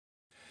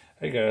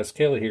Hey guys,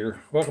 Kelly here.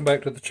 Welcome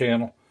back to the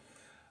channel.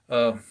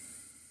 I'm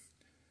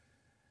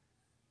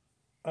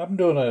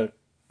doing a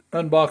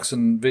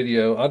unboxing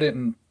video. I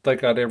didn't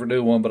think I'd ever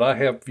do one, but I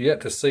have yet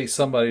to see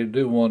somebody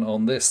do one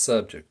on this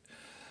subject.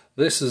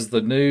 This is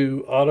the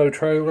new auto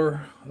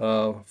trailer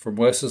from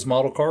Wes's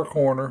Model Car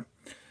Corner.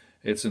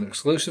 It's an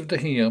exclusive to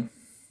him.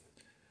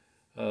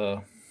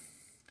 I've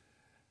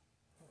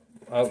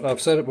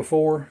said it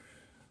before.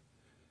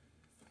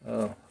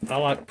 I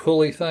like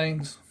pulley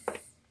things,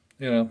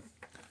 you know.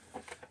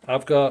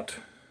 I've got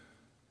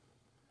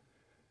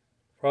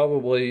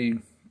probably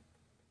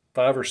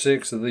 5 or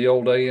 6 of the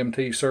old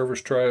AMT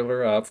service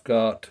trailer. I've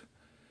got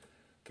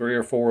 3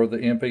 or 4 of the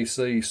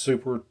MPC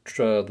Super,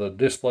 the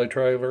display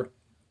trailer.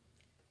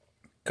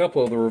 A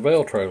couple of the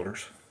Revell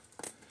trailers.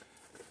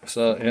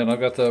 So, and I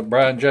got the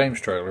Brian James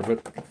trailer.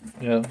 But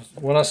you know,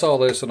 when I saw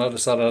this, and I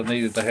decided I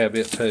needed to have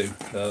it too,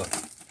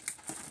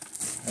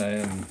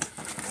 and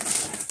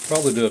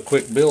probably do a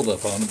quick build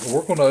up on it. But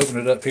we're going to open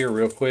it up here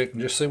real quick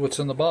and just see what's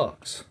in the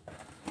box.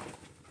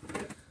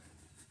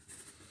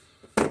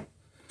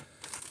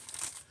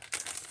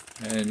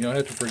 And you'll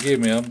have to forgive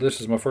me.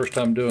 This is my first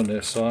time doing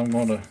this, so I'm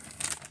going to,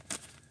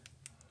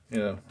 you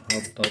know,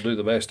 I'll do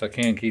the best I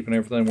can keeping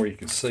everything where you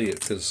can see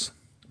it, because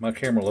my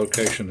camera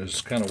location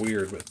is kind of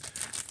weird. But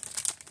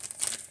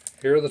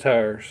here are the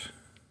tires.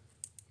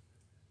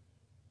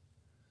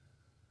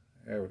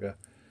 There we go.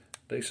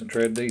 Decent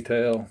tread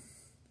detail.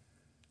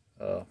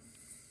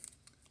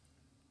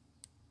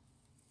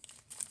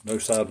 No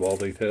sidewall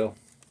detail.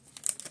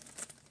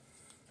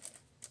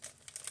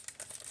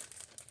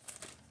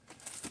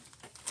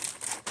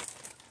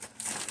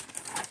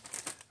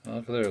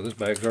 Look there, this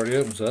bag's already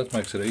open, so that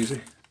makes it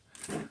easy.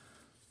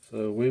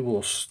 So we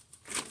will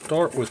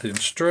start with the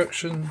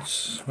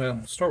instructions.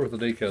 Well, start with the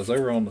decals. They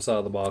were on the side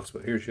of the box,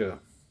 but here's your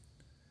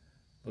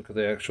look at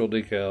the actual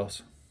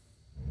decals.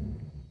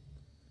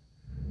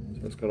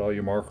 So it's got all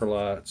your marker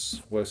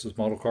lights, Wes's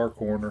Model Car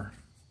Corner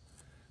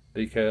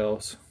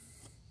decals.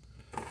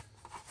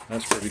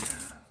 That's pretty,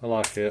 I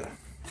like it.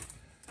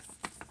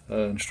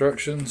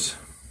 Instructions.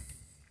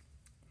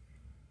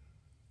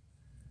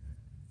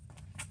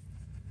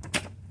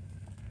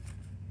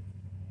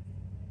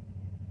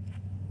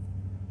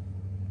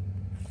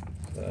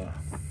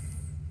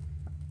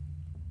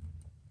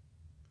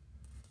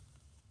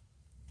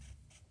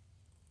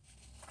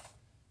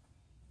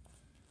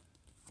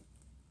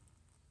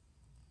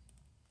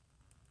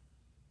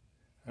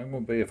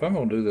 If I'm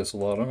going to do this a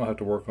lot, I'm going to have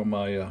to work on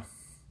my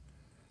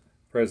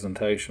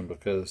presentation,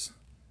 because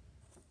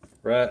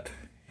right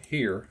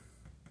here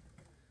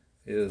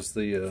is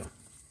the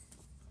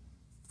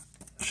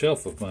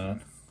shelf of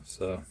mine.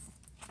 So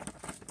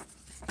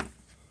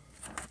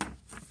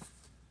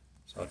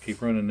I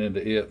keep running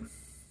into it.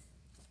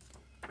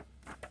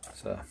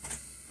 So,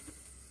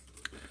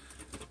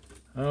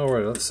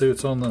 alright, let's see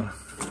what's on the...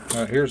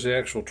 Alright, here's the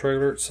actual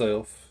trailer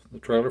itself, the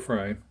trailer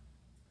frame.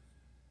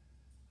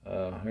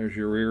 Here's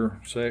your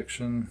rear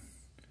section.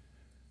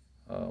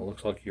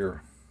 Looks like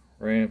your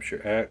ramps,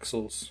 your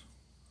axles.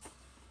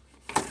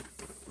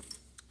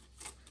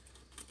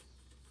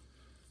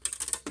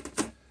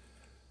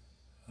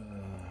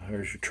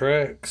 Here's your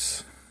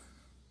tracks.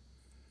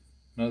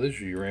 No, these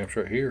are your ramps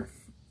right here.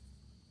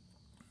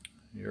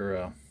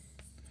 Your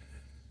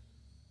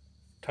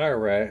tire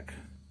rack.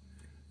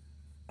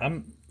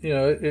 You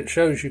know, it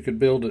shows you could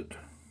build it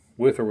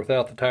with or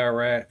without the tire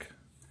rack.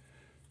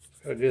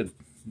 It's got a good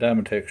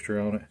diamond texture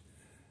on it.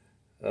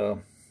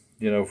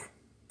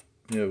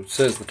 It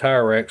says the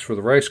tire rack's for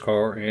the race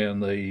car,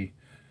 and the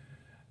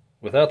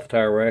without the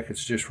tire rack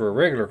it's just for a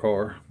regular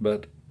car.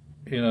 But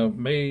you know,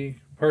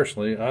 me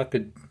personally, I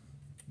could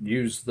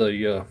use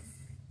the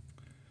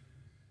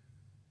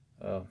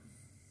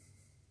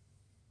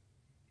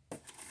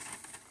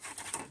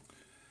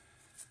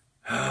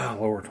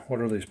Lord,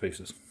 what are these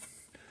pieces?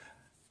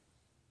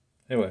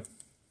 Anyway,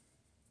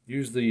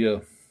 use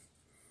the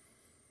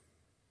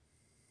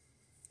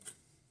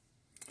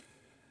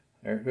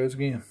there it goes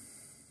again.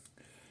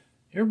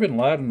 You ever been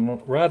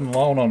riding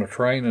along on a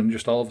train and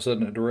just all of a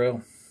sudden it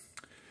derail?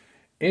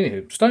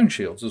 Anywho, stone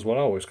shields is what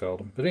I always call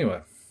them. But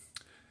anyway,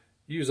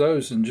 use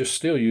those and just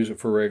still use it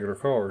for regular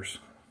cars.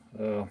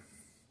 Looks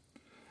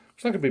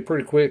like it'd be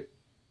pretty quick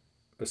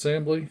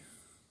assembly.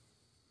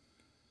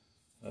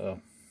 I'm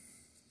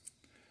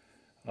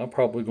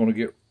probably going to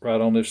get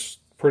right on this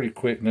pretty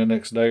quick in the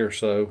next day or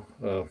so.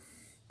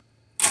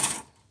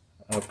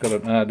 I've got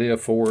an idea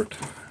for it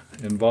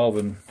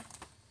involving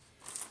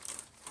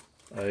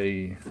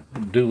a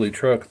dually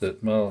truck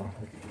that my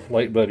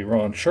late buddy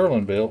Ron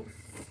Sherlin built.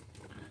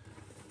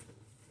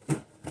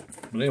 But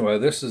anyway,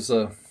 this is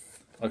like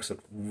I said,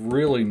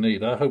 really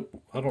neat. I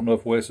don't know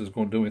if Wes is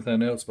going to do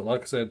anything else, but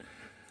like I said,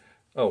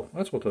 oh,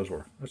 that's what those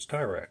were. That's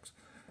tire racks.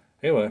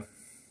 Anyway,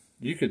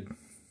 you could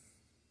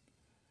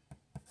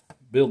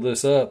build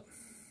this up,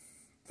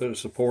 put a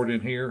support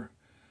in here,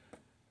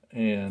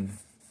 and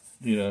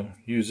you know,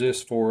 use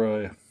this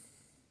for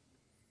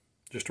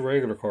just a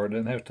regular car. It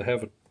doesn't have to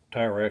have a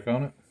tire rack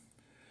on it.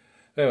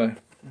 Anyway,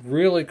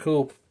 really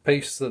cool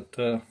piece that,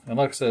 and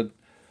like I said,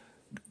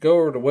 go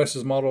over to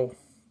Wes's Model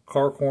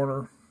Car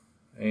Corner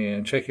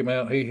and check him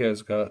out. He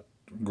has got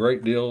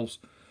great deals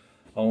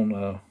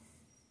on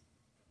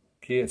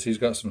kits. He's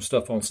got some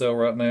stuff on sale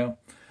right now.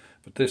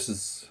 But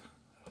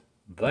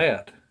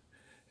that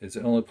is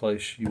the only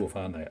place you will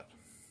find that.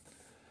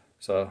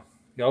 So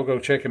y'all go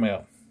check him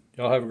out.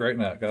 Y'all have a great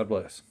night. God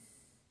bless.